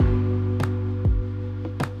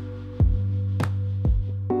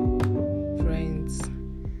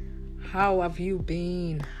How have you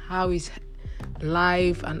been? How is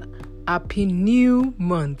life? And happy new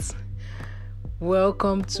month.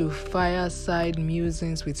 Welcome to Fireside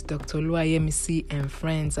Musings with Dr Yemisi and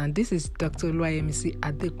friends. And this is Dr Yemisi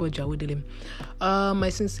Adekpo. My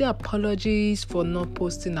sincere apologies for not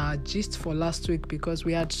posting our gist for last week because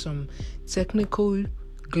we had some technical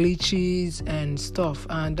glitches and stuff,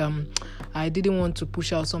 and I didn't want to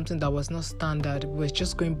push out something that was not standard. We were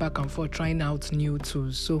just going back and forth trying out new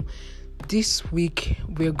tools. So this week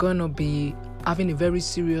we're gonna be having a very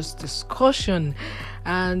serious discussion,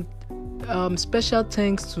 and special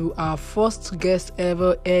thanks to our first guest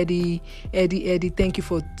ever, Eddie. Thank you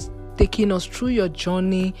for taking us through your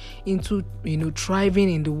journey into thriving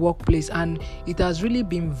in the workplace, and it has really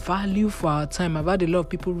been value for our time. I've had a lot of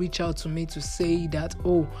people reach out to me to say that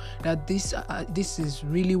this is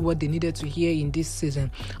really what they needed to hear in this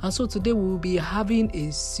season. And so today we will be having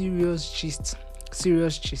a serious gist,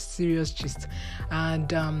 and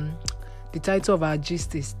the title of our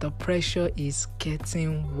gist is "The Pressure is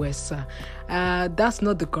Getting Wesser." That's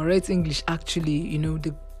not the correct English, actually.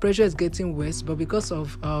 The pressure is getting worse, but because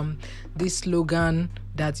of this slogan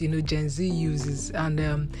that Gen Z uses, and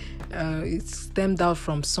it stemmed out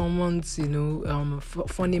from someone's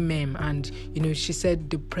funny meme, and she said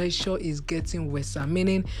the pressure is getting worse,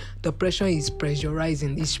 meaning the pressure is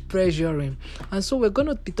pressurizing, it's pressuring. And so we're going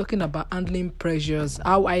to be talking about handling pressures,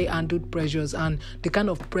 how I handled pressures, and the kind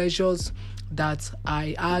of pressures that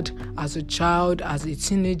I had as a child, as a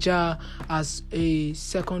teenager, as a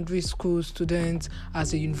secondary school student,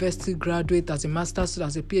 as a university graduate, as a master's student,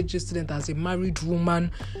 as a PhD student, as a married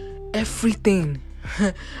woman, everything.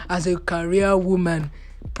 As a career woman,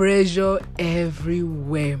 pressure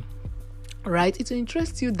everywhere. Right? It will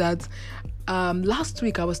interest you that last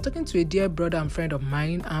week I was talking to a dear brother and friend of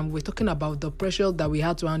mine, and we're talking about the pressure that we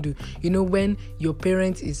had to handle. When your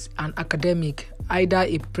parent is an academic, either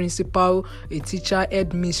a principal, a teacher,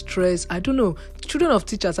 headmistress, I don't know, children of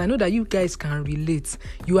teachers, I know that you guys can relate.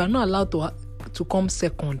 You are not allowed to come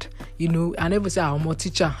second, I never say I'm a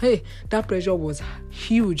teacher. Hey, that pressure was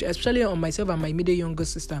huge, especially on myself and my immediate younger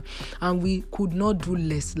sister, and we could not do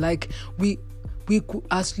less. Like we could,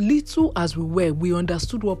 as little as we were, we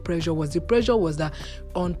understood what pressure was. The pressure was that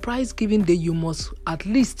on prize giving day, they must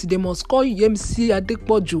call Yemisi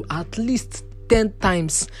Adekpo at least 10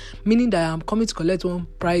 times, meaning that I'm coming to collect one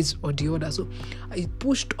prize or the other. So it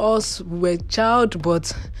pushed us. We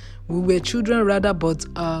were children rather, but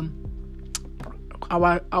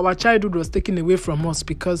our childhood was taken away from us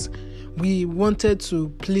because we wanted to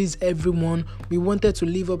please everyone. We wanted to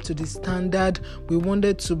live up to the standard. We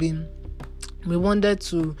wanted to be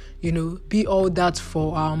all that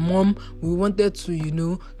for our mom. We wanted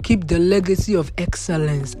to, keep the legacy of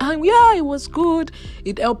excellence. And it was good.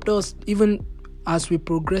 It helped us even as we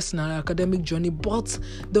progressed in our academic journey. But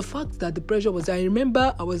the fact that the pressure was, I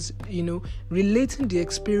remember I was, relating the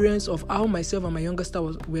experience of how myself and my younger sister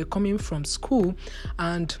were coming from school,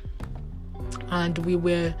 and we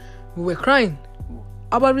were crying.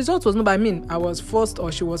 Our result was not by me. I was first,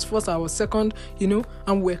 or she was first, I was second,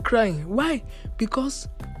 and we're crying. Why? Because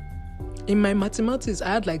in my mathematics, I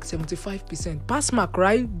had like 75%. Pass mark,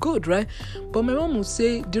 right? Good, right? But my mom would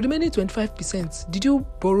say, the remaining 25%, did you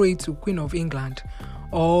borrow it to Queen of England?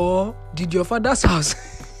 Or did your father's house,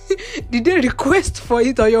 did they request for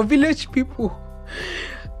it, or your village people?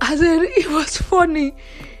 I said, it was funny.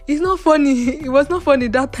 It's not funny. It was not funny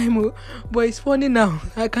that time, but it's funny now.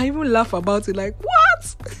 I can even laugh about it. Like,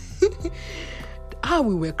 what? How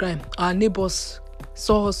we were crying. Our neighbors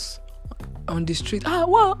saw us on the street.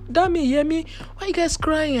 Yemi, why you guys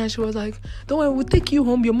crying? And she was like, don't worry, we'll take you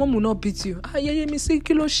home. Your mom will not beat you. Yemisi,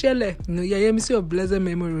 kilo shele. Yemisi of blessed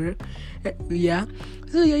memory. Yeah.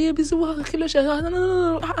 So Yemisi, what kilo shele?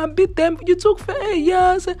 No. I beat them. You took fair.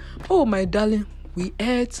 Yeah. Oh, my darling. We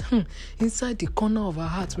ate inside the corner of our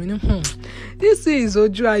hearts. This is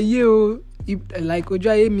Ojuaye. Like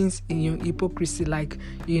Ojuaye means hypocrisy. Like,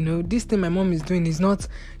 this thing my mom is doing is not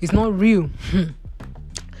real.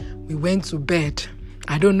 We went to bed.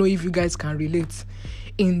 I don't know if you guys can relate.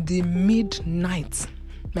 In the midnight,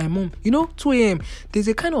 my mom, 2 a.m. There's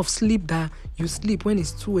a kind of sleep that you sleep when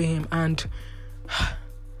it's 2 a.m. and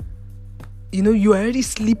you're already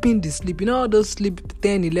sleeping the sleep. All those sleep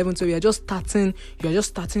 10, 11, so you're just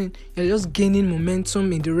gaining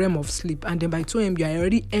momentum in the realm of sleep. And then by 2 a.m., you're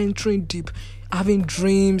already entering deep, having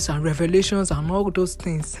dreams and revelations and all those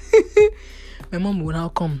things. My mom will now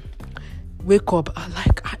come, wake up,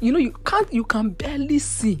 like, you can barely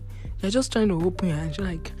see. You're just trying to open your eyes, you're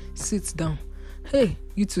like, sit down. Hey,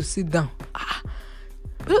 you two sit down.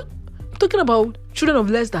 Talking about children of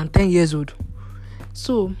less than 10 years old.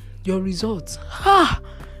 So your results.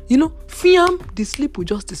 Fiam, the sleep will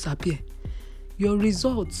just disappear. Your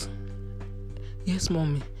results. Yes,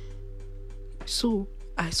 mommy. So,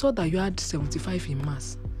 I saw that you had 75 in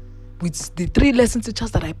maths with the 3 lesson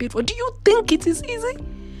teachers that I paid for. Do you think it is easy?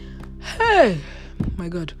 Hey, my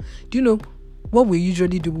God. Do you know what we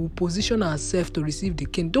usually do? We position ourselves to receive the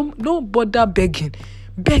cane. Don't bother begging.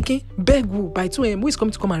 Beg who? By 2 a.m. Who is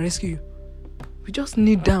coming to come and rescue you? We just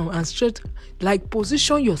kneel down and straight,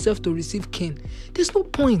 position yourself to receive cane. There's no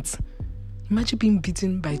point. Imagine being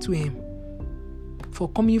beaten by 2 a.m. for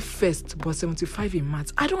coming first, but 75 in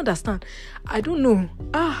maths. I don't understand. I don't know.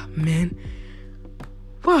 Man.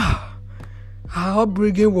 Wow. Our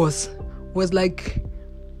upbringing was like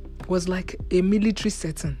a military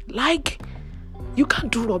setting. You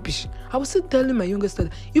can't do rubbish. I was still telling my youngest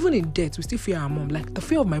that even in death, we still fear our mom. The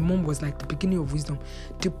fear of my mom was the beginning of wisdom.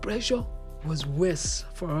 The pressure was worse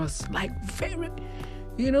for us. Very,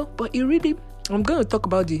 but it really, I'm going to talk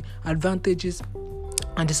about the advantages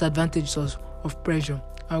and disadvantages of pressure.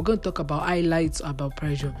 I'm going to talk about highlights about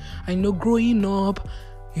pressure. I know growing up,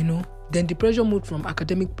 then the pressure moved from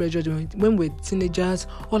academic pressure to when we were teenagers,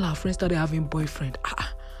 all our friends started having boyfriend.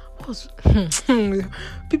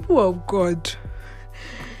 People of God.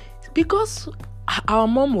 Because our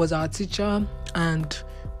mom was our teacher and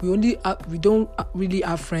we don't really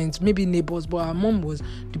have friends, maybe neighbors, but our mom was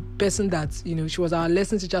the person that, she was our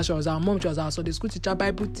lesson teacher, she was our mom, she was our Sunday school teacher,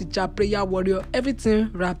 Bible teacher, prayer warrior, everything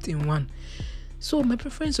wrapped in one. So my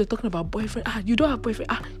friends were talking about boyfriend. You don't have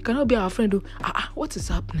boyfriend. You cannot be our friend. What is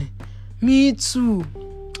happening? Me too.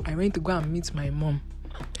 I went to go and meet my mom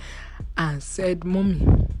and said, Mommy,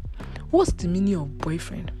 what's the meaning of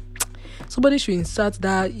boyfriend? Somebody should insert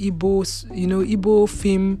that Igbo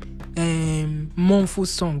film mournful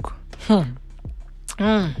song.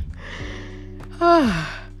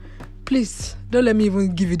 Please don't let me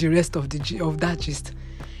even give you the rest of that gist.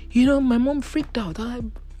 My mom freaked out.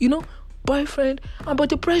 Boyfriend, but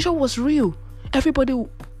the pressure was real. Everybody,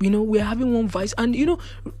 we're having one vice, and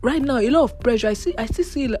right now a lot of pressure. I still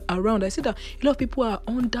see it around. I see that a lot of people are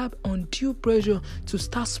under undue pressure to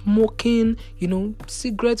start smoking,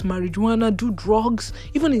 cigarettes, marijuana, do drugs.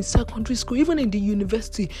 Even in secondary school, even in the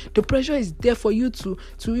university, the pressure is there for you to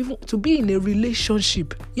be in a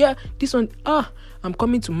relationship. Yeah, this one. I'm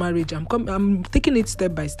coming to marriage. I'm taking it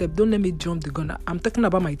step by step. Don't let me jump the gun. I'm talking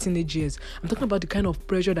about my teenage years. I'm talking about the kind of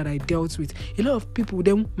pressure that I dealt with. A lot of people,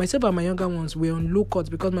 myself and my younger ones, were on low cuts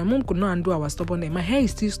because my mom could not undo our stubborn hair. My hair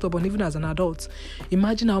is still stubborn even as an adult.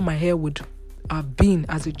 Imagine how my hair would have been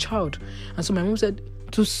as a child. And so my mom said,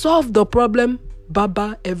 to solve the problem,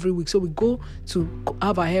 barber every week. So we go to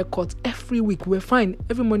have our hair cut every week. We're fine.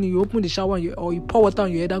 Every morning you open the shower or you pour water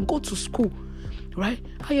on your head and go to school. Right?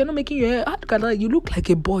 You're not making your hair. You look like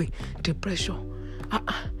a boy. The pressure.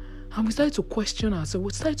 And we started to question ourselves.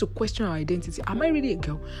 We started to question our identity. Am I really a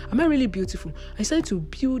girl? Am I really beautiful? I started to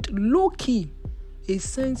build low-key a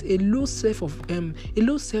low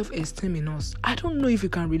self-esteem in us. I don't know if you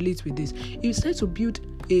can relate with this. You started to build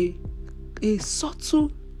a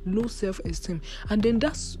subtle low self-esteem, and then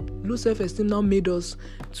that low self-esteem now made us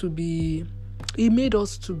to be. It made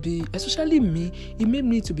us to be, especially me, it made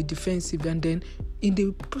me to be defensive. And then in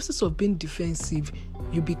the process of being defensive,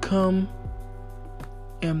 you become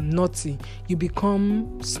naughty, you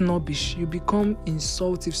become snobbish, you become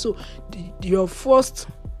insultive. So your first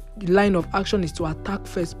line of action is to attack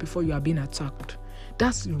first before you are being attacked.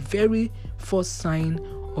 That's the very first sign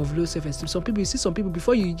of low self-esteem. You see some people,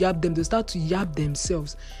 before you yab them, they start to yab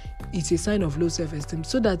themselves. It's a sign of low self-esteem.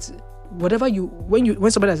 So that whatever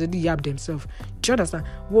when somebody has already yabbed themselves, do you understand?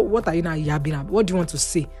 What are you now yabbing at? What do you want to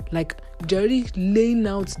say? They're already laying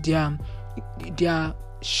out their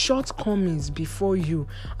shortcomings before you,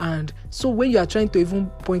 and so when you are trying to even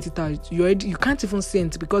point it out, you can't even say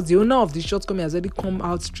it because the owner of the shortcoming has already come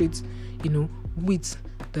out straight, with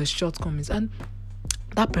the shortcomings. And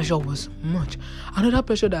that pressure was much. Another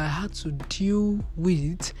pressure that I had to deal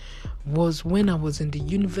with was when I was in the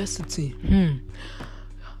university.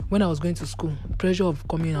 When I was going to school, pressure of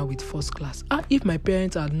coming out with first class. If my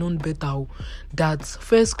parents had known better that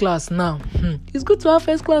first class now, it's good to have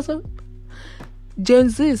first class. Gen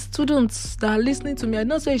Z students that are listening to me, I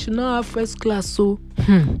don't say you should not have first class.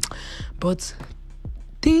 But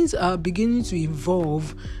things are beginning to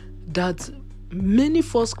evolve that many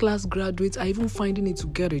first class graduates are even finding it to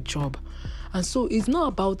get a job. And so it's not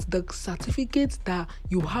about the certificate that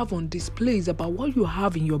you have on display. It's about what you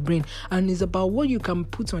have in your brain, and it's about what you can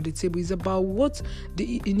put on the table. It's about what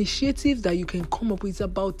the initiatives that you can come up with. It's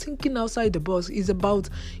about thinking outside the box. It's about,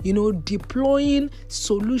 deploying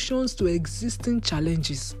solutions to existing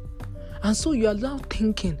challenges. And so you are now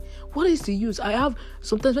thinking, what is the use? I have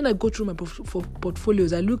sometimes when I go through my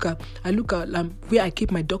portfolios, I look at where I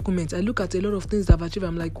keep my documents. I look at a lot of things that I've achieved.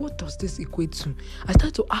 I'm like, what does this equate to? I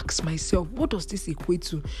start to ask myself, what does this equate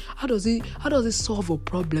to? How does it solve a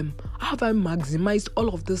problem? How have I maximized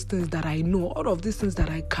all of these things that I know, all of these things that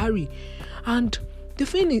I carry? And the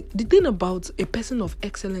thing about a person of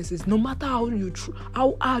excellence is no matter how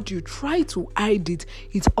hard you try to hide it,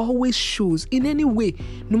 it always shows in any way.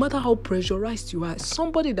 No matter how pressurized you are,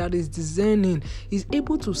 somebody that is discerning is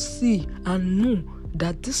able to see and know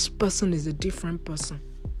that this person is a different person.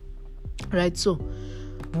 Right? So,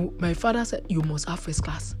 my father said, you must have first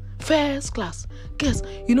class. First class. Guess,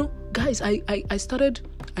 guys, I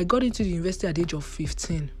got into the university at the age of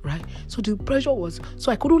 15, right? So the pressure was,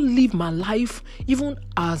 so I couldn't live my life even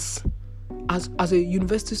as a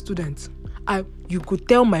university student. You could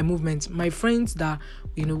tell my movements. My friends that,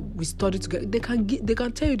 we studied together, they can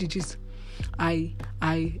tell you the gist.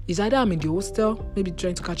 It's either I'm in the hostel, maybe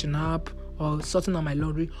trying to catch a nap or sorting out my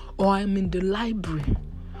laundry, or I'm in the library,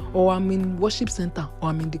 or I'm in worship center, or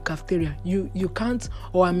I'm in the cafeteria. You can't,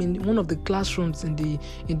 or I'm in one of the classrooms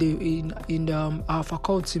in our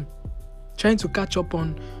faculty, trying to catch up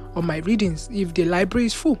on my readings if the library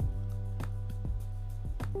is full.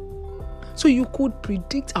 So you could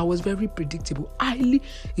predict. I was very predictable. Highly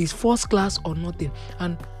is first class or nothing.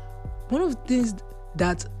 And one of the things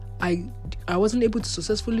that I wasn't able to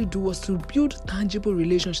successfully do was to build tangible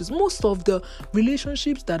relationships. Most of the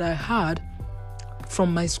relationships that I had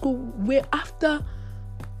from my school were after,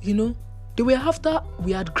 they were after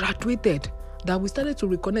we had graduated, that we started to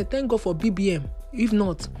reconnect. Thank God for BBM. If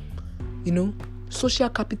not, social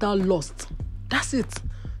capital lost. That's it.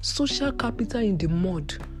 Social capital in the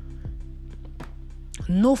mud.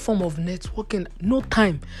 No form of networking, no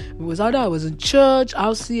time. It was either I was in church,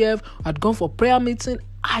 RCF, I'd gone for prayer meeting.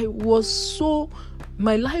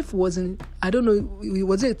 My life wasn't, I don't know,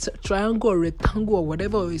 was it a triangle or rectangle or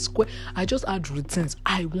whatever, or a square? I just had routines.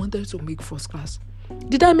 I wanted to make first class.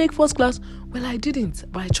 Did I make first class? Well, I didn't,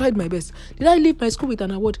 but I tried my best. Did I leave my school with an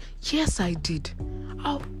award? Yes, I did.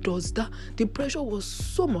 How does that? The pressure was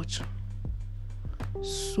so much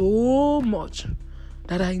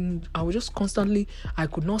that I was just constantly, I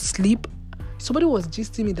could not sleep. Somebody was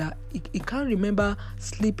gisting me that he can't remember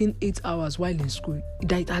sleeping 8 hours while in school.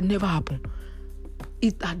 That it had never happened.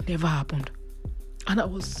 It had never happened. And I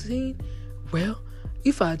was saying, well,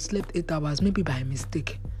 if I had slept 8 hours, maybe by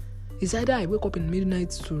mistake, it's either I wake up in midnight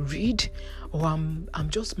to read, or I'm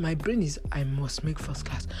just, my brain is, I must make first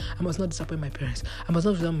class. I must not disappoint my parents. I must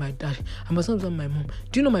not disappoint my dad. I must not disappoint my mom.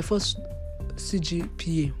 Do you know my first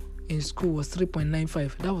CGPA in school was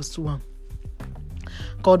 3.95? That was 2-1.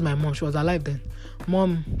 Called my mom. She was alive then.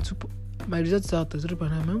 Mom, my results out to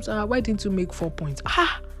 3.9. Mom said, why didn't you make 4 points?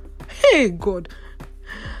 Hey, God.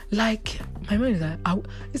 Like, my mind is like,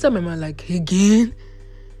 inside my mind, like, again?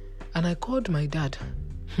 And I called my dad.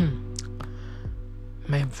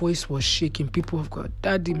 My voice was shaking. People of God,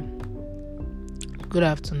 Daddy, good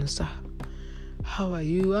afternoon, sir. How are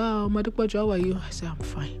you? Madukwajo, how are you? I said, I'm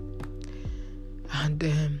fine. And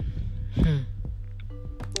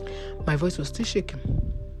my voice was still shaking.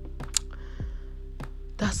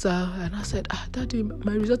 And I said, Daddy,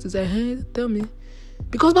 my result is ahead. Tell me.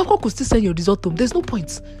 Because Babcock could still send your result home. There's no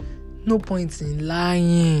point. No point in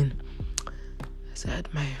lying. I said,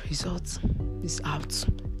 my result is out.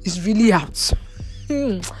 It's really out.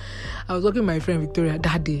 I was talking to my friend Victoria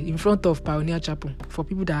that day in front of Pioneer Chapel for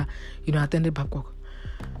people that, attended Babcock.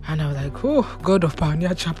 And I was like, oh, God of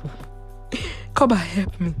Pioneer Chapel, come and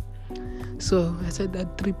help me. So I said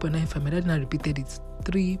that 3.95. My dad now repeated it.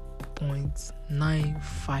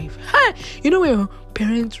 3.95. Hey, when your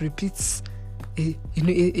parent repeats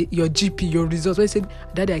your GP, your results. When I said,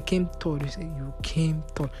 Daddy, I came third. You say, you came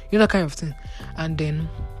third. That kind of thing. And then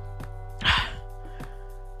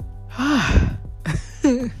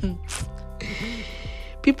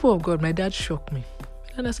people of God, my dad shocked me.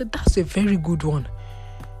 And I said, that's a very good one.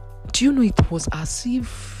 Do you know it was as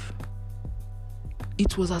if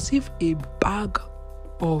a bag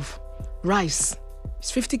of rice, it's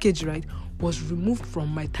 50 kg, right, was removed from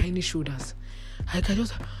my tiny shoulders. Like I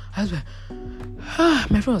was like,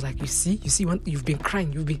 my friend was like, you see, you've been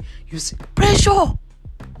crying, you see, pressure.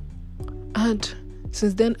 And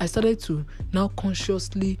since then, I started to now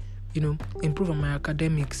consciously, improve on my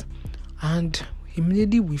academics. And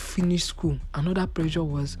immediately we finished school, another pressure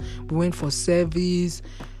was, we went for service,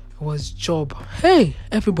 was job. Hey,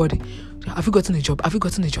 everybody, have you gotten a job?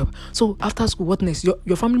 So after school, what next?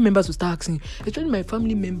 Your family members will start asking you, especially my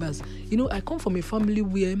family members. I come from a family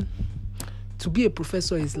where to be a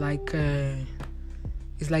professor is like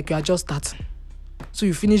it's like you are just starting. So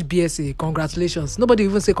you finish BSc, congratulations. Nobody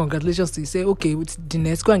even say congratulations to you. Say, okay, with the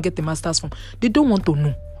next, go and get the master's form. They don't want to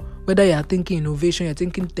know whether you are thinking innovation, you're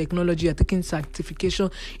thinking technology, you're thinking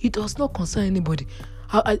certification. It does not concern anybody.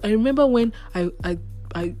 I remember when I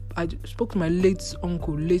spoke to my late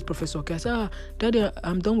uncle, late Professor. Okay, I said, Daddy,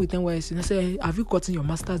 I'm done with NYSC. And I said, have you gotten your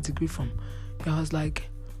master's degree from? I was like,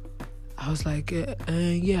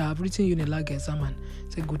 yeah, I've written Unilag exam. And I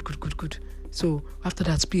said, good. So after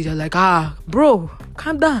that speech, I was like, bro,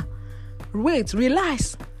 calm down. Wait,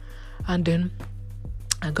 relax. And then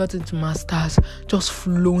I got into masters, just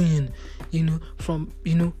flowing,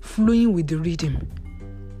 flowing with the rhythm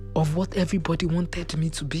of what everybody wanted me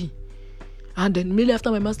to be. And then immediately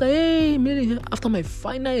after my master, immediately after my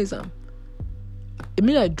final exam,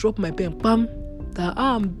 immediately I dropped my pen, bam, that,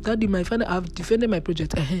 Daddy, my final, I've defended my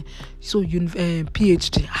project. So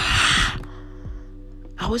PhD.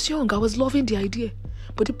 I was young, I was loving the idea,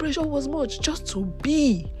 but the pressure was much just to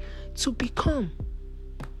become.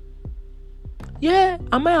 Yeah,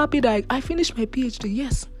 am I happy that I finished my PhD?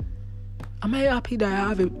 Yes. Am I happy that I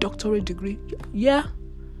have a doctorate degree? Yeah.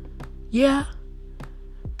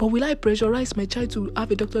 But will I pressurize my child to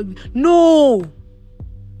have a doctorate degree? No.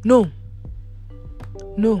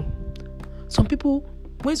 When some people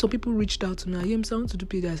reached out to me, I want to do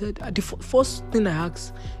PhD. I said, the first thing I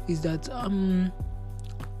asked is that,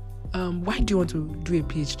 why do you want to do a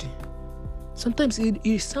PhD? Sometimes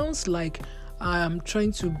it sounds like I am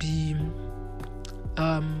trying to be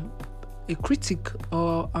a critic,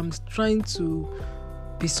 or I'm trying to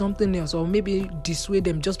be something else, or maybe dissuade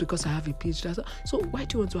them just because I have a PhD. So why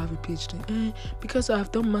do you want to have a PhD? Because I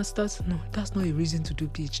have done masters. No, that's not a reason to do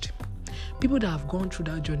PhD. People that have gone through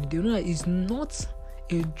that journey, they know that it's not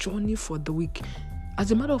a journey for the weak.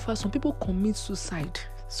 As a matter of fact, some people commit suicide.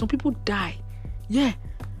 Some people die. Yeah.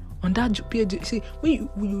 On that PhD, see,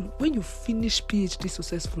 when you finish PhD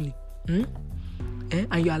successfully,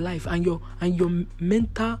 and you're alive, and your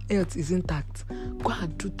mental health is intact, go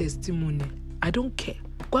and do testimony. I don't care.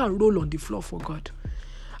 Go and roll on the floor for God.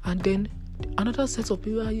 And then another set of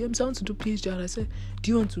people, I want to do PhD, and I said,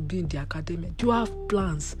 do you want to be in the academy? Do you have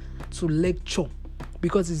plans to lecture?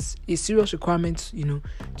 Because it's a serious requirement,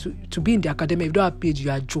 to be in the academy. If you don't have PhD,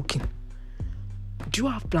 you are joking. Do you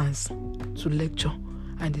have plans to lecture?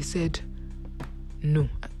 And they said, no,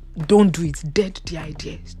 don't do it. Dead the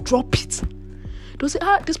idea. Drop it. Don't say,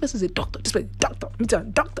 this person is a doctor. This person is a doctor. Me too, a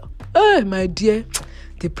doctor. Hey, my dear,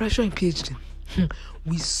 the pressure in PhD.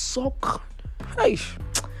 We suck. Hey.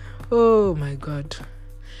 Oh, my God.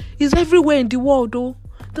 It's everywhere in the world, though.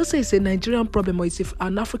 Don't say it's a Nigerian problem or it's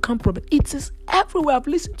an African problem. It is everywhere. I've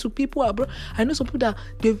listened to people abroad. I know some people that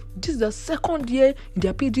this is their second year in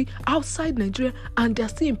their PhD outside Nigeria, and they're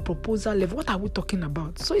still in proposal level. What are we talking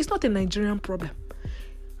about? So it's not a Nigerian problem.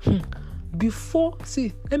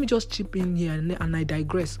 Let me just chip in here and I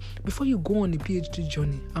digress. Before you go on the PhD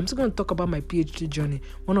journey, I'm still going to talk about my PhD journey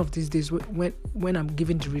one of these days when I'm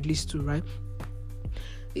giving the release to, right?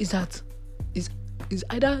 The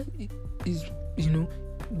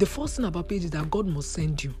first thing about PhD is that God must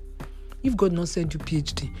send you. If God not send you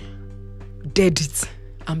PhD, dead it.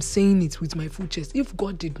 I'm saying it with my full chest. If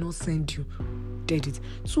God did not send you, dead it.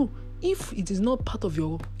 So if it is not part of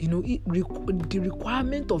your, the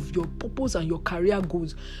requirement of your purpose and your career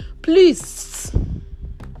goals, please,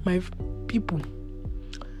 my people,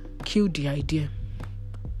 kill the idea.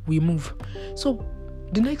 We move. So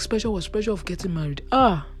the next pressure was pressure of getting married.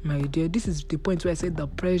 My dear, this is the point where I said the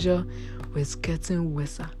pressure was getting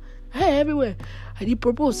wesser. Hey, everywhere. I did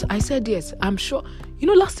propose. I said yes. I'm sure.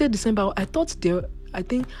 Last year December, I thought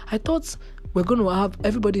we're going to have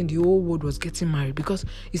everybody in the whole world was getting married because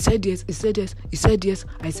he said yes. I said yes.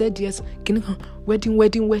 Wedding.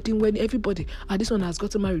 Everybody. This one has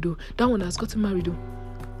gotten married. Oh, that one has gotten married. Oh.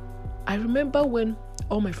 I remember when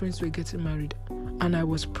all my friends were getting married, and I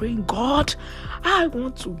was praying, God, I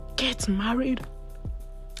want to get married,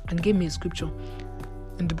 and gave me a scripture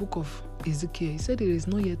in the book of Ezekiel. He said, it is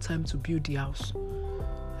not yet time to build the house.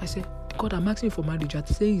 I said, God, I'm asking for marriage. You're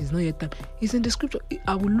saying it's not yet time. It's in the scripture.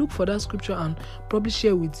 I will look for that scripture and probably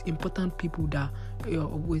share with important people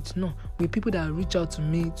with people that reach out to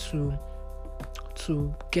me to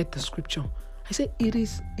get the scripture. I said, it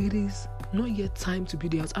is not yet time to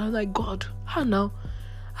build the house. I was like, God, how now?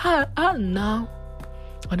 How now?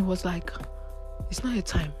 And it was like, it's not yet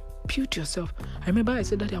time. Build yourself. I remember I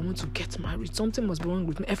said that I want to get married. Something must be wrong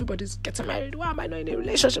with me. Everybody's getting married. Why am I not in a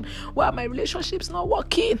relationship? Why are my relationships not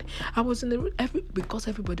working? I was because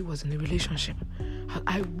everybody was in a relationship.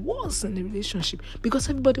 I was in a relationship because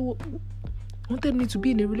everybody wanted me to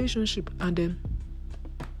be in a relationship. And then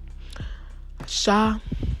Sha,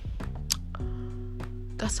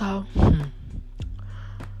 that's how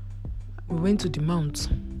we went to the mount.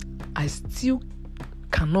 I still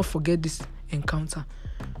cannot forget this encounter.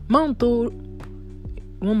 One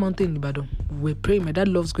mountain in Ibadan, we were praying. My dad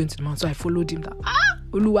loves going to the mountain, so I followed him.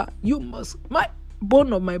 Oluwa, you must, my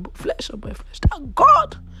bone of my flesh of my flesh. Thank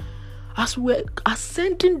God. As we were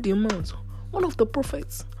ascending the mount, one of the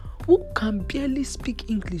prophets who can barely speak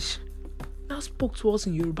English now spoke to us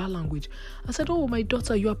in Yoruba language. I said, "Oh, my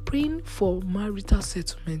daughter, you are praying for marital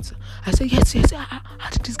settlement." I said, yes. How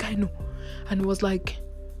did this guy know? And he was like,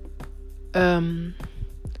 I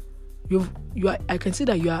can see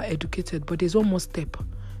that you are educated, but there's one more step.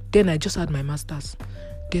 Then I just had my master's.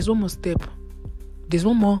 There's one more step. There's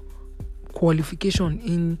one more qualification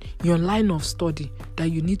in your line of study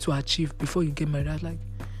that you need to achieve before you get married.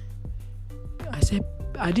 I said,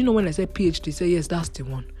 I didn't know when I said PhD. He said, yes, that's the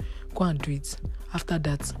one. Go and do it. After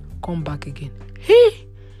that, come back again. Hey!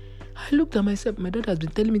 I looked at myself. My daughter has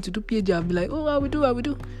been telling me to do PhD. I'll be like, oh, I will do.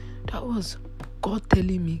 That was God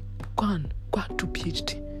telling me, go and do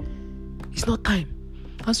PhD. It's not time.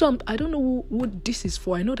 And so I don't know who this is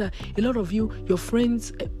for. I know that a lot of you, your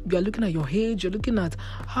friends, you are looking at your age. You're looking at,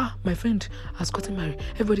 my friend has gotten married.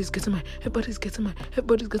 Everybody's getting married.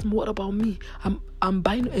 What about me? I'm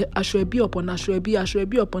buying Ashwebi upon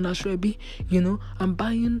Ashwebi. You know, I'm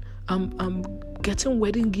getting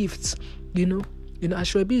wedding gifts. You know,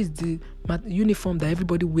 Ashwebi is the uniform that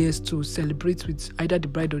everybody wears to celebrate with either the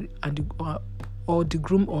bride or the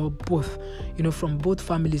groom or both, from both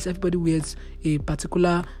families. Everybody wears a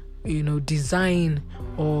particular, design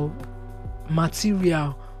or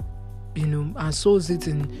material, and sews it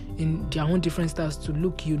in their own different styles to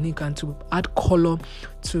look unique and to add color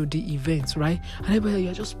to the event, right? And everybody,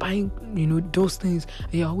 you're just buying, those things,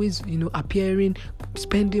 and you're always, appearing,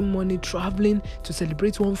 spending money, traveling to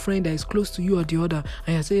celebrate one friend that is close to you or the other,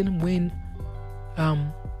 and you're saying, when?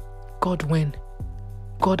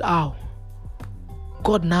 God how?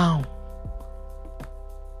 God now.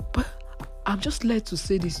 But I'm just led to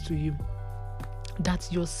say this to you,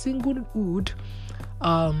 that your singlehood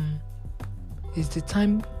is the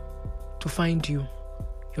time to find you,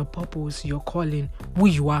 your purpose, your calling, who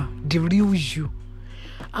you are, the real you.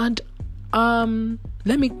 And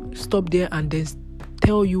let me stop there and then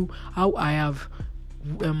tell you how I have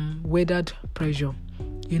weathered pressure.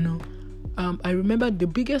 I remember the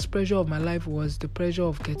biggest pressure of my life was the pressure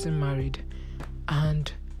of getting married.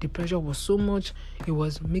 And the pressure was so much, it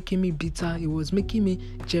was making me bitter, it was making me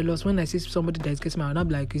jealous. When I see somebody that is getting married, I'm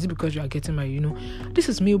like, is it because you are getting married? This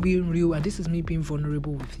is me being real, and this is me being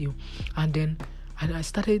vulnerable with you. And then I now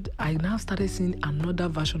started seeing another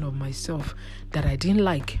version of myself that I didn't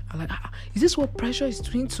like. I'm like, is this what pressure is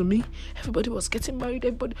doing to me? Everybody was getting married,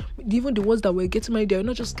 everybody, even the ones that were getting married, they were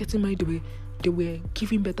not just getting married, they were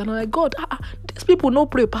giving better. And I'm like, God, these people no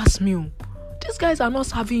pray past me. These guys are not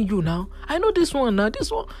serving you now. I know this one now.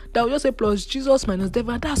 This one that will just say plus Jesus minus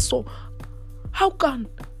devil. That's so. How can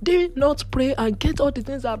they not pray and get all the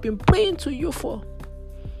things I've been praying to you for?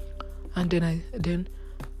 And then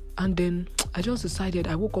I just decided.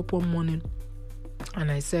 I woke up one morning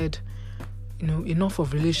and I said, enough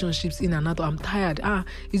of relationships in and out. I'm tired.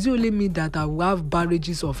 Is it only me that I will have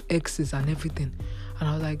barrages of exes and everything? And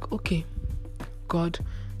I was like, okay, God.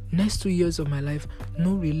 Next 2 years of my life,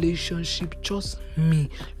 no relationship, just me,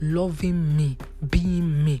 loving me,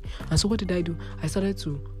 being me. And so what did I do? I started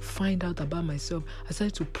to find out about myself. I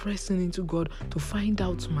started to press into God to find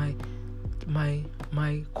out my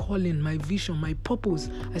calling, my vision, my purpose.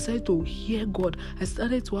 I started to hear God. I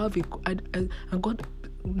started to have and God,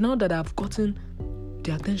 now that I've gotten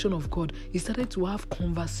the attention of God, He started to have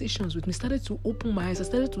conversations with me, started to open my eyes. I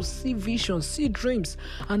started to see visions, see dreams.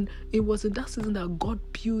 And it was in that season that God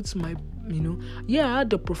built my, I had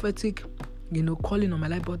the prophetic, calling on my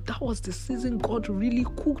life, but that was the season God really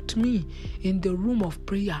cooked me in the room of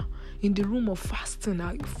prayer, in the room of fasting.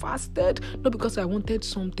 I fasted, not because I wanted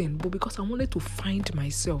something, but because I wanted to find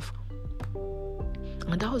myself.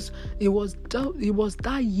 And it was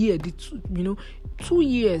that year, 2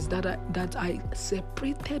 years that I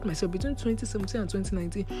separated myself between 2017 and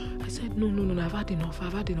 2019. I said, no, I've had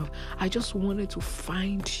enough. I just wanted to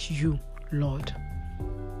find you, Lord.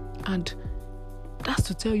 And that's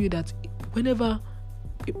to tell you that whenever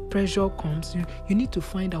pressure comes, you need to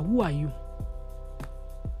find out, who are you?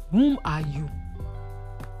 Whom are you?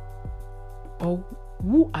 Or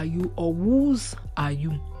who are you? Or whose are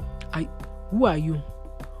you? Who are you?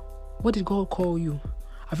 What did God call you?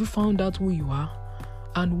 Have you found out who you are?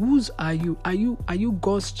 And whose are you? Are you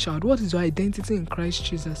God's child? What is your identity in Christ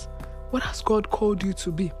Jesus? What has God called you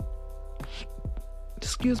to be?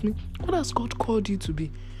 What has God called you to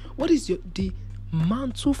be? What is the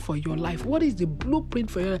mantle for your life? What is the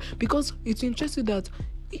blueprint for your life? Because it's interesting that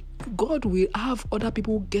God will have other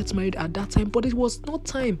people get married at that time, but it was not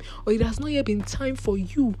time, or it has not yet been time for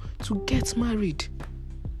you to get married.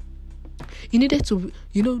 You needed to,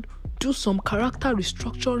 do some character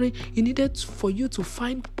restructuring. You needed for you to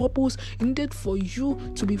find purpose. You needed for you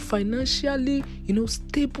to be financially,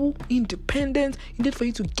 stable, independent. You needed for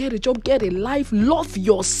you to get a job, get a life, love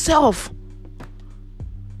yourself.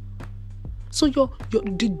 So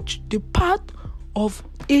the path of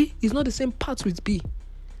A is not the same path with B.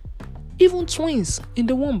 Even twins in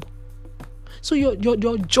the womb. So your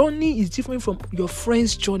journey is different from your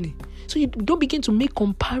friend's journey. So you don't begin to make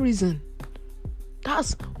comparison.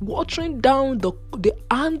 That's watering down the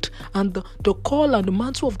hand and the call and the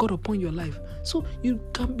mantle of God upon your life. So you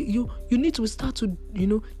need to start to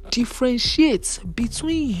differentiate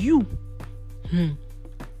between you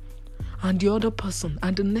and the other person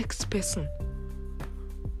and the next person.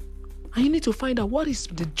 And you need to find out, what is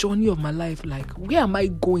the journey of my life like? Where am I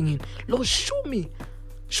going in? Lord, show me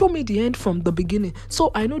the end from the beginning,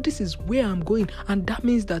 so I know this is where I'm going. And that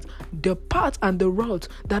means that the path and the route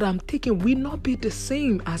that I'm taking will not be the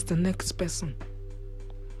same as the next person.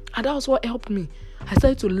 And that was what helped me. I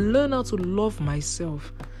started to learn how to love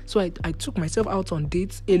myself. So I took myself out on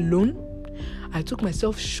dates alone. I took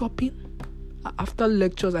myself shopping. After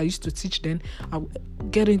lectures, I used to teach then. I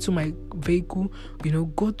would get into my vehicle,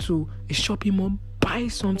 go to a shopping mall, buy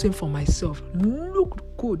something for myself.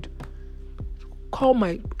 Look good. Call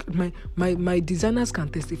my designers can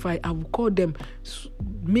testify. I will call them,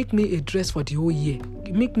 make me a dress for the whole year.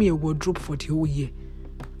 Make me a wardrobe for the whole year.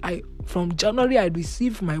 From January, I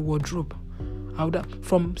received my wardrobe.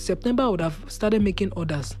 From September, I would have started making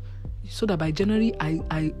orders, so that by January,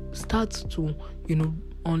 I start to,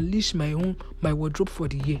 unleash my wardrobe for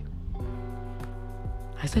the year.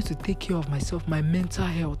 I started to take care of myself, my mental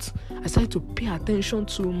health. I started to pay attention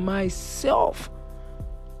to myself.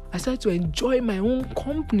 I started to enjoy my own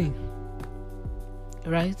company.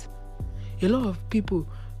 Right? A lot of people,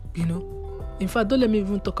 in fact, don't let me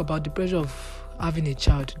even talk about the pressure of having a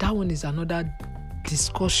child. That one is another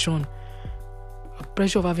discussion.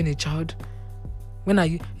 Pressure of having a child.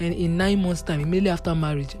 In 9 months' time, immediately after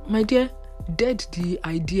marriage, my dear, dead the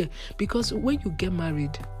idea. Because when you get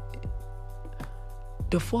married,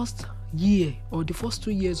 the first year or the first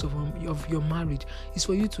 2 years of your marriage is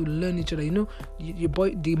for you to learn each other.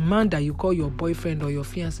 The man that you call your boyfriend or your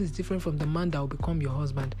fiancé is different from the man that will become your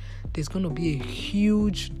husband. There's going to be a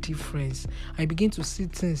huge difference. I begin to see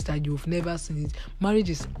things that you've never seen. Marriage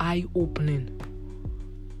is eye-opening.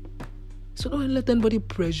 So don't let anybody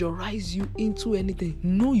pressurize you into anything.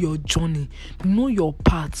 Know your journey. Know your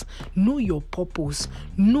path. Know your purpose.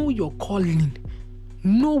 Know your calling.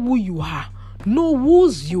 Know who you are. Know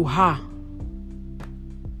whose you are.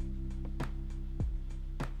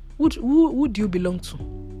 Who do you belong to?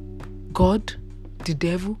 God? The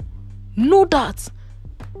devil? Know that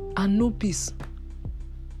and know peace.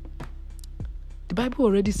 The Bible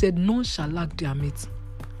already said none shall lack their mate.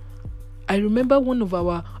 I remember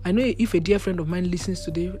I know if a dear friend of mine listens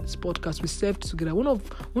to this podcast, we served together. One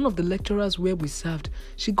of the lecturers where we served,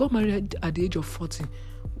 she got married at the age of 40.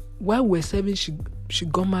 While we were serving, she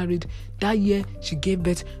got married. That year, she gave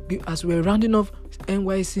birth. As we were rounding off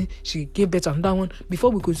NYC, she gave birth on that one. Before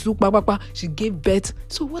we could look back, she gave birth.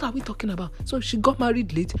 So what are we talking about? So she got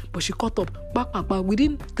married late, but she caught up. Back.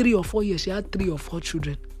 Within 3 or 4 years, she had 3 or 4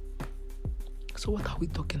 children. So what are we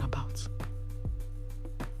talking about?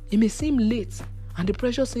 It may seem late, and the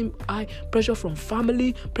pressure seems high. Pressure from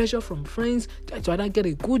family, pressure from friends to either get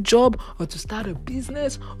a good job, or to start a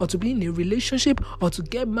business, or to be in a relationship, or to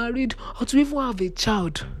get married, or to even have a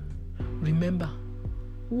child. Remember,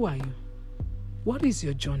 who are you? What is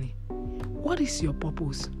your journey? What is your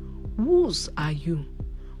purpose? Whose are you?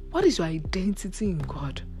 What is your identity in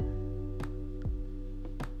God?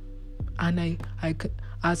 And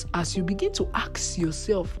as you begin to ask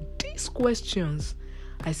yourself these questions,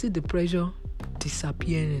 I see the pressure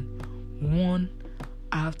disappearing one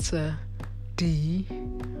after the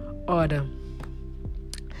other.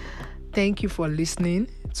 Thank you for listening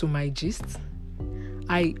to my gist.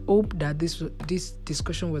 I hope that this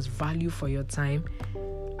discussion was value for your time,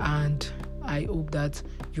 and I hope that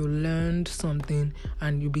you learned something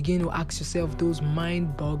and you begin to ask yourself those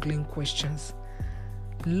mind-boggling questions.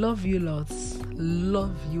 Love you lots.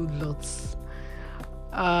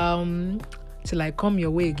 Till I come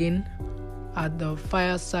your way again at the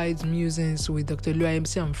Fireside Musings with Dr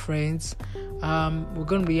Yemisi and friends. We're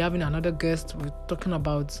going to be having another guest. We're talking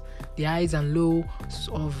about the highs and lows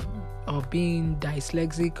of being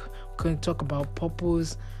dyslexic. We're going to talk about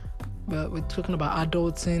purpose. We're talking about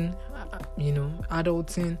adulting,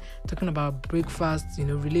 talking about breakfast,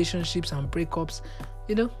 relationships and breakups.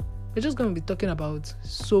 We're just going to be talking about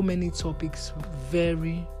so many topics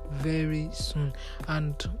very, very soon.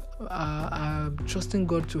 And I'm trusting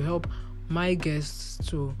God to help my guests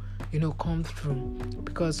to, come through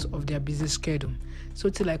because of their busy schedule. So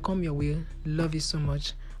till I come your way, love you so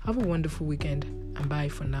much. Have a wonderful weekend and bye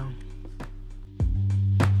for now.